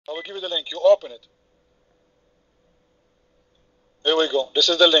will give you the link. You open it. Here we go. This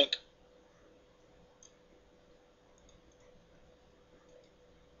is the link.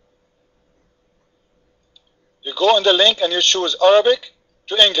 You go on the link and you choose Arabic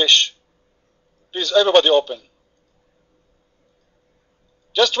to English. Please, everybody open.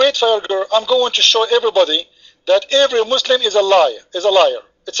 Just wait, Fire Girl. I'm going to show everybody that every Muslim is a liar.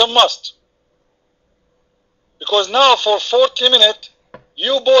 It's a must. Because now for 40 minutes,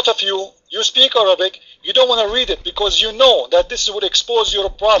 both of you speak Arabic. You don't want to read it because you know that this would expose your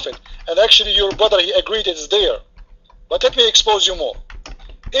prophet. And actually your brother, he agreed it's there. But let me expose you more.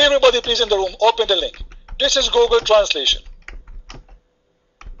 Everybody please in the room, open the link. This is Google Translation.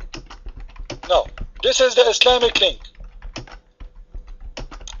 Now, this is the Islamic link.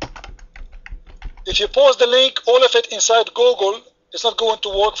 If you post the link, all of it inside Google, it's not going to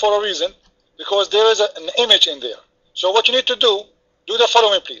work for a reason, because there is an image in there. So what you need to do the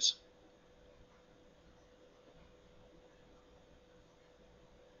following, please.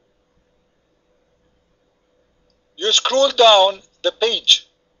 You scroll down the page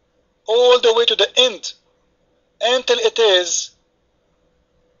all the way to the end until it is,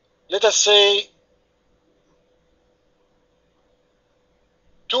 let us say,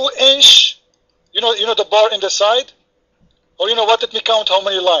 2-inch. You know the bar in the side, or you know what? Let me count how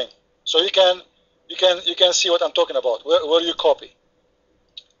many lines, so you can see what I'm talking about. Where you copy,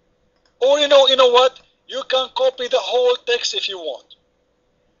 or you know what? You can copy the whole text if you want,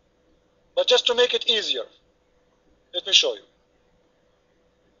 but just to make it easier, let me show you.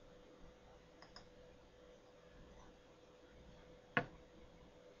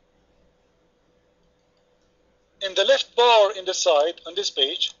 In the left bar in the side on this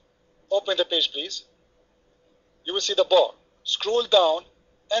page, open the page please. You will see the bar. Scroll down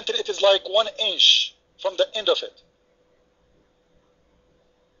until it is like 1 inch from the end of it.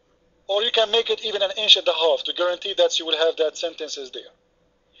 Or you can make it even 1.5 inches to guarantee that you will have that sentences there.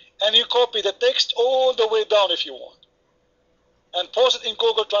 And you copy the text all the way down if you want. And post it in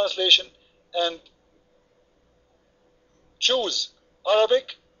Google Translation and choose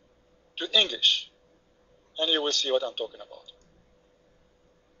Arabic to English. And you will see what I'm talking about.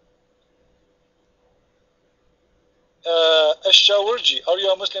 Ash-Shawarji, are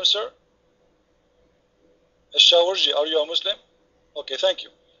you a Muslim, sir? Ash-Shawarji, are you a Muslim? Okay, thank you.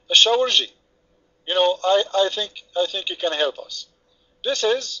 Ash-Shawarji, you know, I think you can help us. This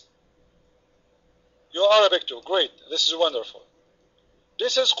is your Arabic too. Great. This is wonderful.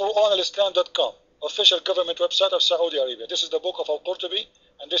 This is QuranAlislam.com, official government website of Saudi Arabia. This is the book of Al-Qurtubi,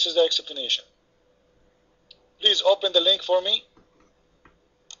 and this is the explanation. Please open the link for me.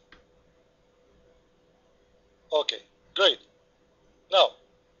 Okay, great. Now,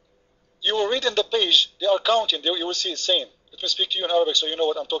 you will read in the page, they are counting, you will see it saying. Let me speak to you in Arabic so you know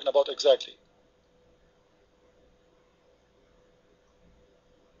what I'm talking about exactly.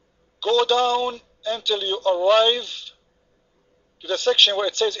 Go down until you arrive to the section where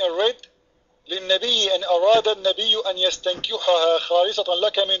it says in red, للنبي أن أراد النبي أن يستنكحها خالصة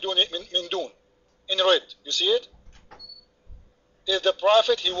لك من دون. In red, you see it? If the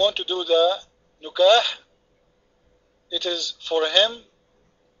Prophet, he want to do the nukah, it is for him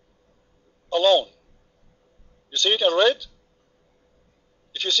alone. You see it in red?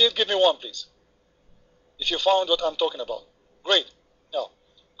 If you see it, give me one, please. If you found what I'm talking about. Great. Now,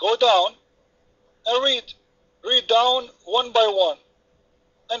 go down and read. Read down one by one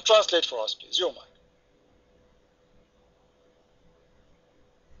and translate for us, please. Your mic.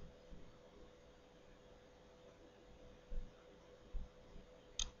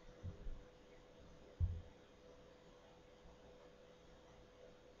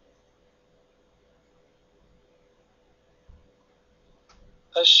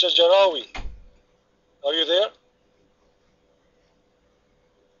 Ash-Shajarawi, are you there?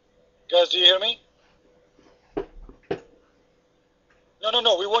 Guys, do you hear me?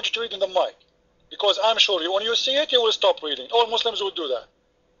 No, we want you to read in the mic. Because I'm sure when you see it, you will stop reading. All Muslims will do that.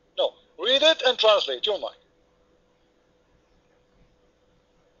 No, read it and translate. Your mic.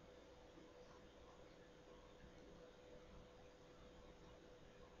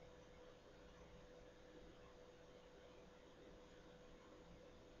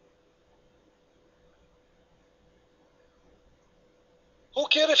 Who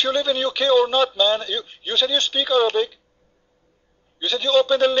cares if you live in UK or not, man? You said you speak Arabic. You said you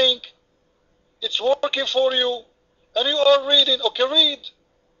open the link. It's working for you. And you are reading. Okay, read.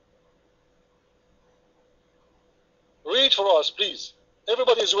 Read for us, please.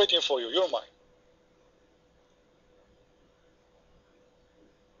 Everybody is waiting for you. Your mic.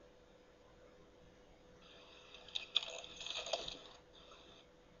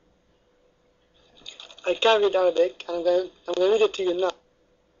 I can't read Arabic, and I'm going to read it to you now.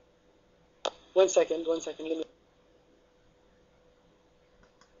 One second, let me.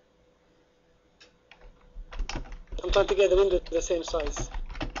 I'm trying to get the window to the same size.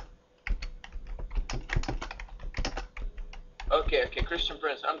 Okay, Christian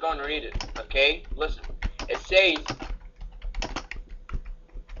Prince, I'm going to read it. Okay, listen. It says.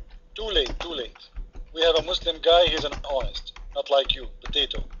 Too late. We have a Muslim guy, he's an honest. Not like you,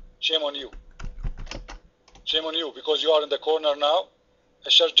 potato. Shame on you. Shame on you, because you are in the corner now.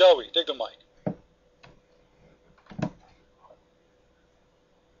 Sharjawi, take the mic.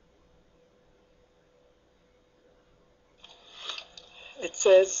 It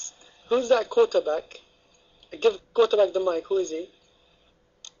says, who's that quarterback? Give quarterback the mic. Who is he?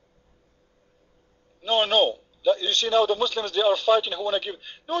 No. You see now the Muslims, they are fighting who want to give.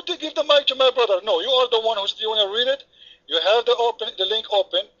 No, to give the mic to my brother. No, you are the one who's. You want to read it? You have the link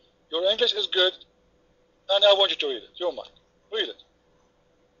open. Your English is good, and I want you to read it. Your mic. Read it.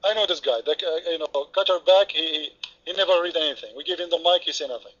 I know this guy. Cutterback. He never read anything. We give him the mic. He say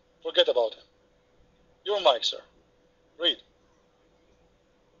nothing. Forget about him. Your mic, sir. Read.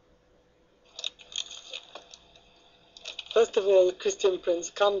 First of all, Christian Prince,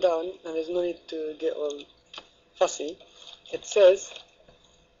 calm down, and there's no need to get all fussy. It says,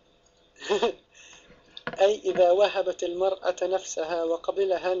 أي إذا وهبت المرأة نفسها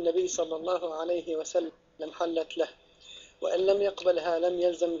وقبلها النبي صلى الله عليه وسلم حلت له، وإن لم يقبلها لم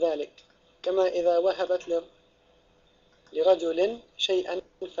يلزم ذلك، كما إذا وهبت لرجل شيئا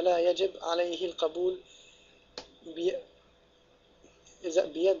فلا يجب عليه القبول بيد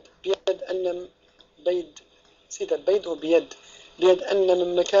أن بيد أن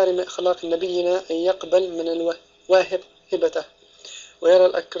من مكارم أخلاق نبينا أن يقبل من الواهب هبته، ويرى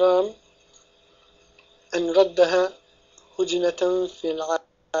الأكرام أن ردها هجنة في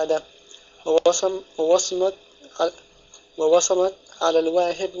العادة، ووصمت على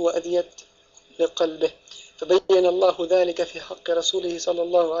الواهب وأذيت لقلبه، فبين الله ذلك في حق رسوله صلى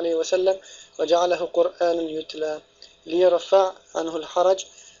الله عليه وسلم وجعله قرآن يتلى ليرفع عنه الحرج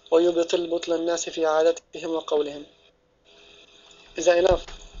ويبطل بطل الناس في عادتهم وقولهم. Is that enough?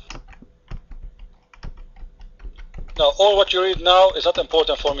 Now, all what you read now is not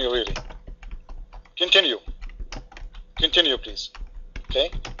important for me, really. Continue, please. Okay?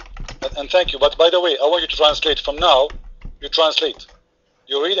 And thank you. But by the way, I want you to translate. From now, you translate.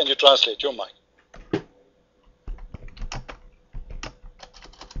 You read and you translate. Your mic.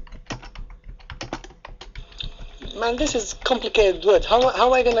 Man, this is complicated word. How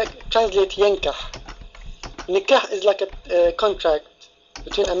am I gonna translate yankah? Nikah is like a contract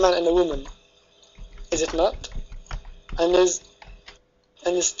between a man and a woman, is it not? And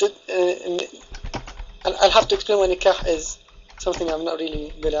I'll have to explain what nikah is, something I'm not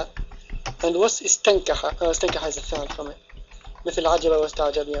really good at. And what's istankaha? Istankaha is a fi'l from it. مثل عجب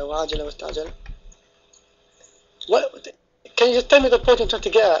واستعجب وعجل واستعجل. What? Can you just tell me the point I'm trying to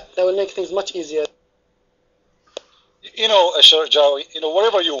get at? That will make things much easier. Sharjawi,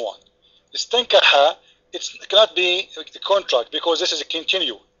 whatever you want. Istankaha, it cannot be a contract because this is a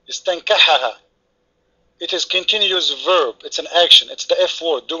continue. Istankahaha. It is continuous verb. It's an action. It's the F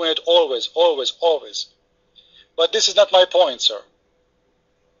word, doing it always. But this is not my point, sir.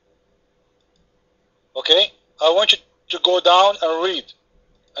 Okay? I want you to go down and read.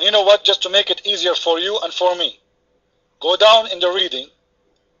 And you know what? Just to make it easier for you and for me. Go down in the reading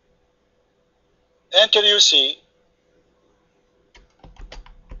until you see.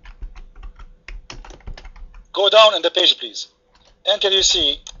 Go down in the page, please. Until you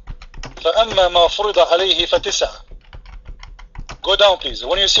see فَأَمَّا مَا فُرِضَ عَلَيْهِ فَتِسَعَ. Go down, please.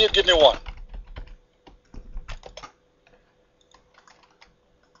 When you see it, give me one.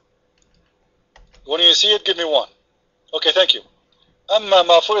 When you see it, give me one. Okay, thank you. أَمَّا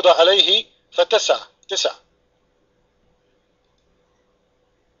مَا فُرِضَ عَلَيْهِ فَتِسَعَ.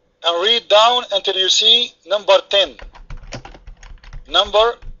 And read down until you see number 10.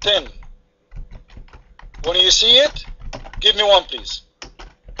 Number 10. When you see it, give me one, please.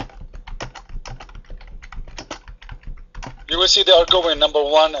 You will see they are going number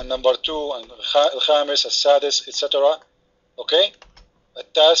 1 and number 2 and الخامس السادس etc. Okay?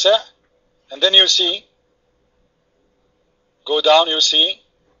 التاسع. And then you see, go down, you see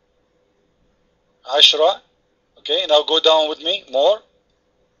عشرة. Okay, now go down with me more.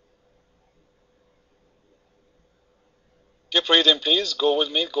 Keep reading, please. Go with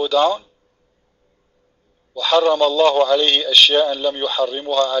me, go down. وحرم الله عليه أشياء لم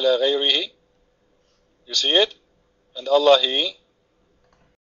يحرمها على غيره. You see it? And Allah, He